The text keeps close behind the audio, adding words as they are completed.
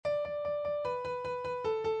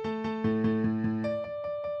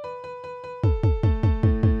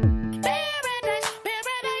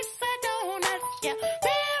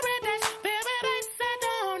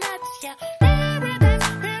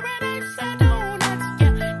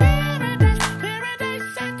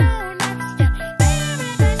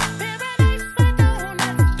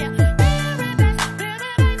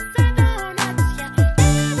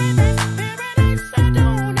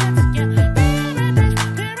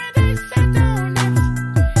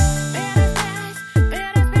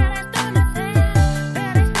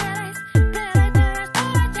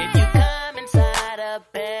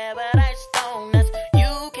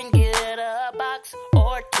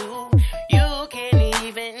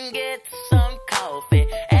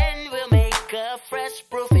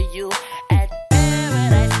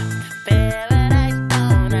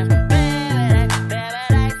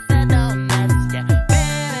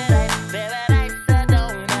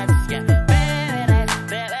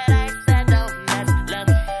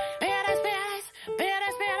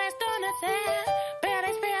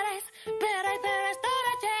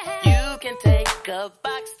take a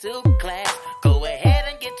box to class. Go ahead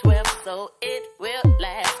and get 12 so it will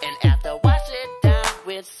last. And after wash it down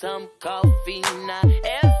with some coffee, now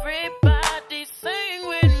everybody